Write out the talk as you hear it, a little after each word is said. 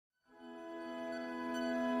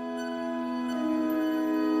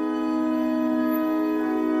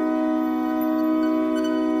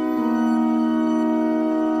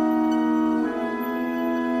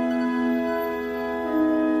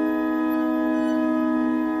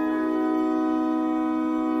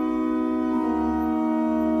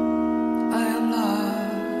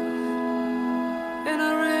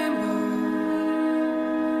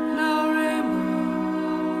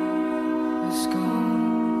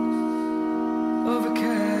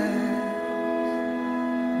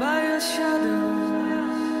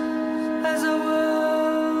shadows as our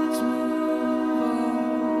worlds move on.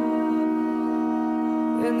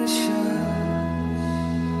 In the shadows,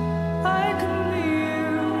 I can be you,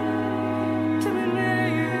 to be near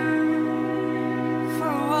you for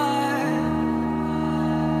a while.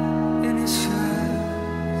 In the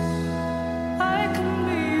shadows, I can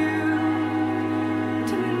be you,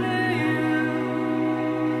 to be near you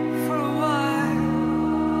for a while.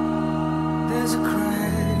 There's a crowd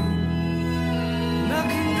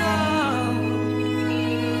knocking down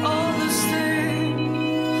all those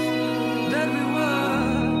things that we were.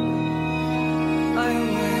 I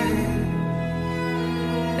awake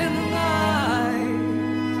in the night,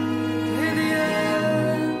 hear the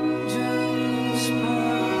engines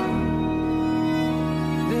purr.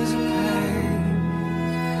 There's a pain,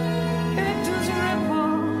 it does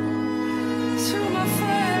ripple through my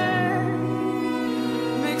frame,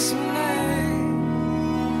 makes me late.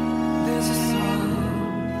 There's a song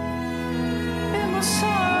in my soul.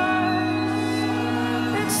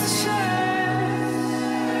 It's the shame,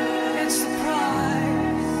 it's the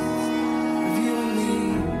pride of you and me.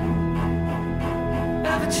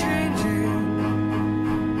 Ever changing,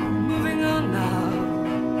 moving on now,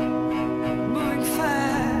 moving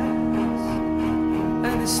fast,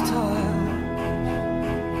 and it's tough.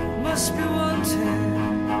 Must be wanted,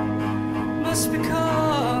 must be caught.